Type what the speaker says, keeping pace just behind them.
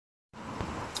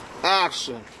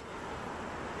Action.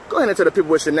 Go ahead and tell the people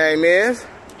what your name is.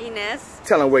 Ness.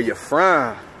 Tell them where you're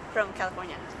from. From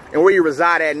California. And where you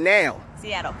reside at now.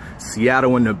 Seattle.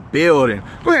 Seattle in the building.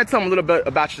 Go ahead and tell them a little bit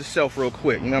about yourself real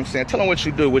quick. You know what I'm saying? Tell them what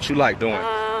you do, what you like doing.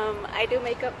 I do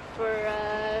makeup for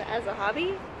as a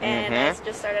hobby, and I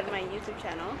just started my YouTube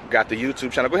channel. Got the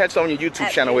YouTube channel. Go ahead and tell them your YouTube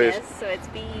channel is. So it's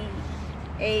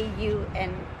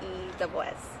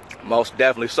BAUNESS. Most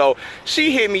definitely. So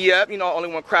she hit me up, you know, only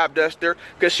one crop duster,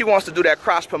 because she wants to do that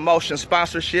cross promotion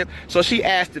sponsorship. So she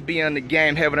asked to be in the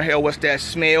game. Heaven or hell, what's that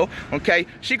smell? Okay,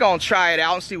 she gonna try it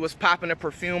out and see what's popping in a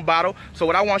perfume bottle. So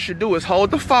what I want you to do is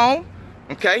hold the phone,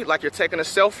 okay, like you're taking a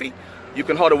selfie. You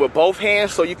can hold it with both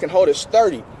hands so you can hold it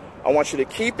sturdy. I want you to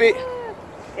keep it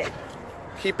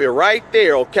right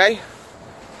there, okay?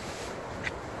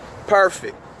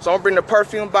 Perfect. So I'm gonna bring the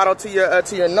perfume bottle to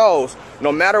your nose.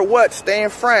 No matter what, stay in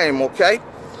frame, okay?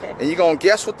 And you're gonna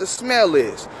guess what the smell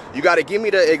is. You gotta give me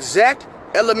the exact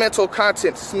elemental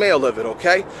content smell of it,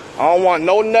 okay? I don't want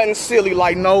nothing silly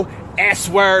like no S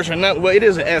words or nothing. Well, it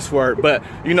is an S word, but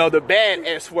you know, the bad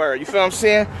S word. You feel what I'm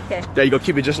saying? Okay. There you go,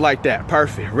 keep it just like that.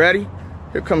 Perfect. Ready?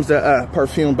 Here comes the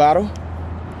perfume bottle.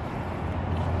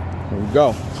 Here we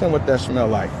go. See what that smell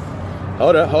like.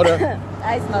 Hold up, hold up.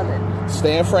 I smelled it.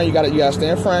 Stay in frame. You gotta stay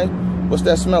in frame. What's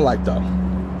that smell like though?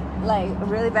 Like a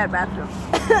really bad bathroom.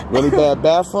 Really bad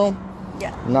bathroom?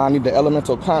 Yeah. No, I need the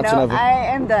elemental content of it. I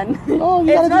am done. Oh,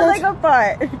 it smells like a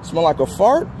fart. Smell like a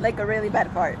fart? Like a really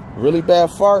bad fart. Really bad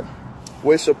fart?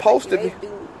 Well, it's supposed to be.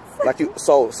 Like you.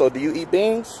 So do you eat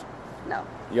beans? No.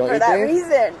 You don't for eat that beans?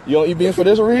 reason. You don't eat beans for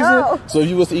this reason? No. So if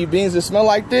you was to eat beans that smell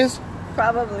like this?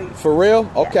 Probably. For real?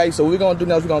 Yeah. Okay, so what we're gonna do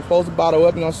now is we're gonna close the bottle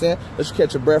up, you know what I'm saying? Let's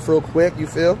catch your breath real quick, you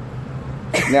feel?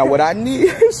 Now what I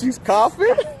need, she's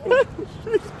coughing.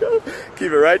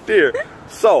 Keep it right there.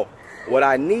 So, what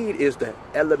I need is the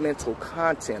elemental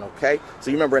content, okay?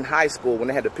 So you remember in high school when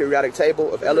they had the periodic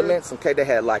table of elements, okay? They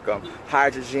had like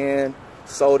hydrogen,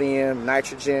 sodium,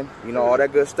 nitrogen, you know, all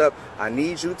that good stuff. I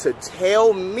need you to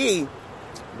tell me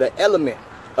the element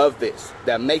of this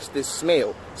that makes this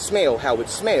smell how it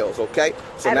smells, okay?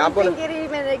 So I now don't think it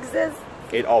even exists.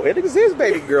 It exists,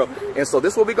 baby girl. And so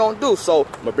this is what we're gonna do. So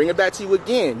I'm gonna bring it back to you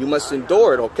again. You must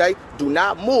endure it, okay? Do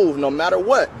not move no matter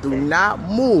what. Do not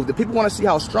move. The people want to see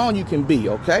how strong you can be,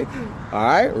 okay? All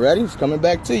right, ready? It's coming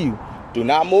back to you. Do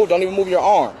not move. Don't even move your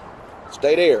arm.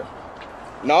 Stay there.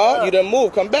 No, you didn't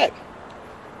move. Come back.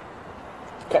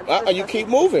 You keep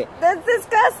moving. That's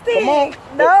disgusting. Come on.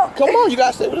 No. Come on. You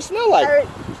gotta say what it smells like.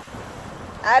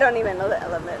 I don't even know the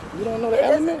element. You don't know the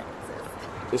element?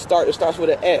 It starts with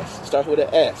an S. It starts with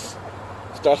an S.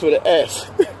 It starts with an S.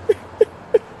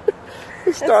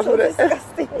 It starts with an S.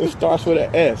 It starts with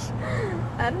an S.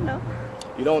 I don't know.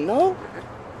 You don't know?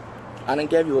 I done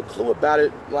gave you a clue about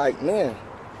it. Like, man.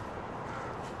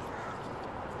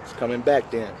 It's coming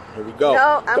back then. Here we go.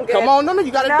 No, I'm good. Come on. No,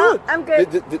 you gotta do it. I'm good.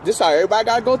 This is how everybody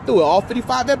gotta go through it. All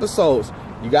 55 episodes.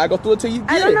 You gotta go through it till you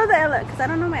get it. I don't know the element, because I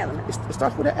don't know my element. It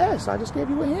starts with an S. I just gave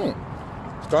you a hint.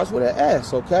 It starts with an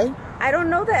S, okay? I don't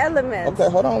know the element. Okay,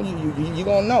 hold on. You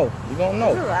gonna know. You gonna know.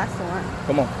 What's the last one?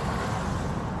 Come on.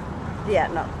 Yeah,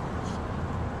 no.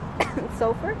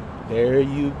 Sulfur? There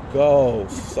you go.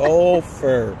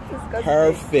 Sulfur.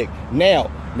 Perfect. Now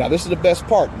this is the best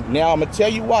part. Now I'm gonna tell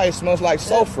you why it smells like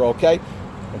sulfur, okay?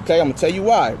 Okay, I'm gonna tell you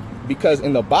why. Because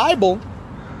in the Bible,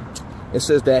 it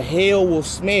says that hell will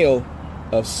smell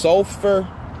of sulfur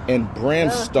and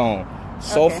brimstone.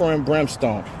 Sulfur and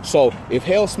brimstone. So if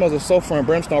hell smells of sulfur and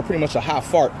brimstone, pretty much a hot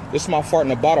fart. This is my fart in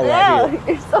the bottle right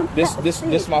here. So this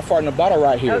is my fart in the bottle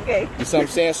right here. Okay. You see what I'm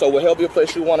saying? So will hell be a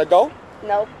place you want to go?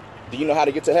 Nope. Do you know how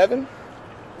to get to heaven?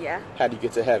 Yeah. How do you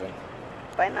get to heaven?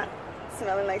 By not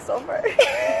smelling like sulfur.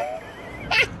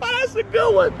 That's a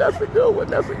good one. That's a good one.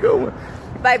 That's a good one.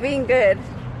 By being good.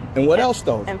 And what else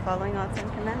though? And following all 10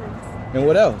 commandments. And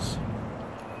what else?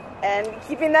 And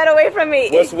keeping that away from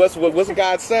me. What's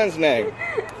God's son's name?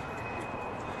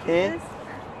 Jesus.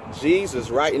 Jesus,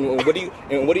 right? And what do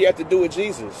you have to do with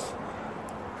Jesus?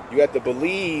 You have to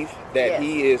believe that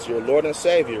he is your Lord and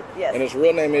Savior. Yes. And his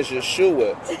real name is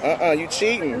Yeshua. You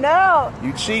cheating. No.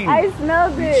 You cheating. I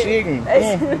smelled it. You cheating.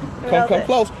 Come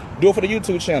close. Do it for the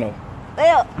YouTube channel.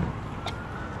 Ew.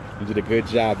 You did a good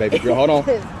job, baby girl. Hold on.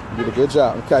 You did a good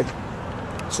job. Okay.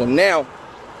 So now.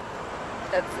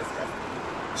 That's disgusting.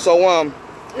 So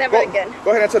never again.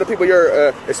 Go ahead and tell the people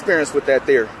your experience with that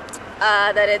there.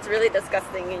 That it's really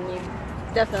disgusting and you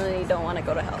definitely don't want to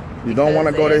go to hell. You don't want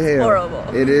to go to hell. It's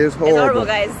horrible. It is horrible. It's horrible,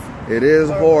 guys. It is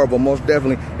horrible, most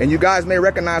definitely. And you guys may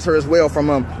recognize her as well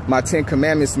from my 10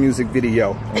 Commandments music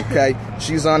video, okay?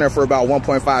 She's on there for about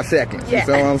 1.5 seconds. You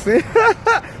feel what I'm saying?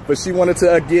 but she wanted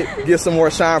to get some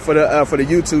more shine for the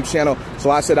YouTube channel. So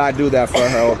I said I'd do that for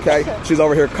her. Okay, she's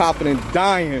over here coughing and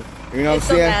dying. You know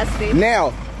what I'm saying?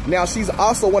 Nasty. Now she's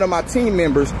also one of my team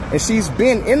members, and she's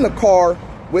been in the car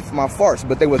with my farts,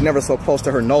 but they was never so close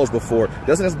to her nose before.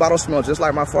 Doesn't this bottle smell just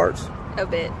like my farts? A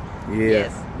bit. Yeah.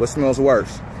 Yes. What smells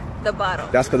worse? The bottle.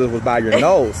 That's because it was by your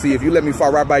nose. See, if you let me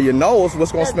fart right by your nose,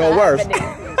 what's gonna smell worse?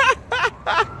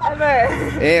 Ever.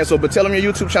 And so, but tell them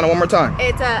your YouTube channel one more time.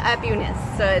 It's at Beau Ness.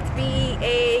 So it's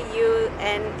BAUNESS.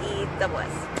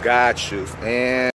 Got you. And